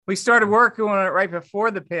We started working on it right before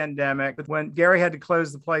the pandemic, but when Gary had to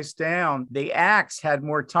close the place down, the acts had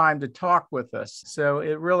more time to talk with us. So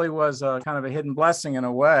it really was a kind of a hidden blessing in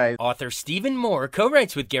a way. Author Stephen Moore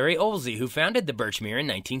co-writes with Gary Olsey, who founded the Birchmere in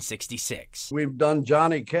 1966. We've done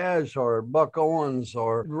Johnny Cash or Buck Owens,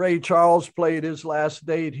 or Ray Charles played his last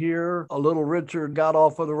date here. A Little Richard got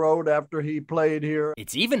off of the road after he played here.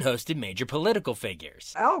 It's even hosted major political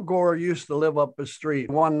figures. Al Gore used to live up the street.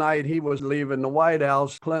 One night he was leaving the White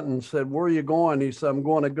House. Clinton said, "Where are you going?" He said, "I'm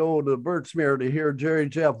going to go to Birchmere to hear Jerry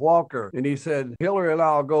Jeff Walker." And he said, "Hillary and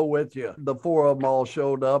I'll go with you." The four of them all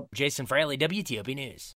showed up. Jason Fraley, WTOP News.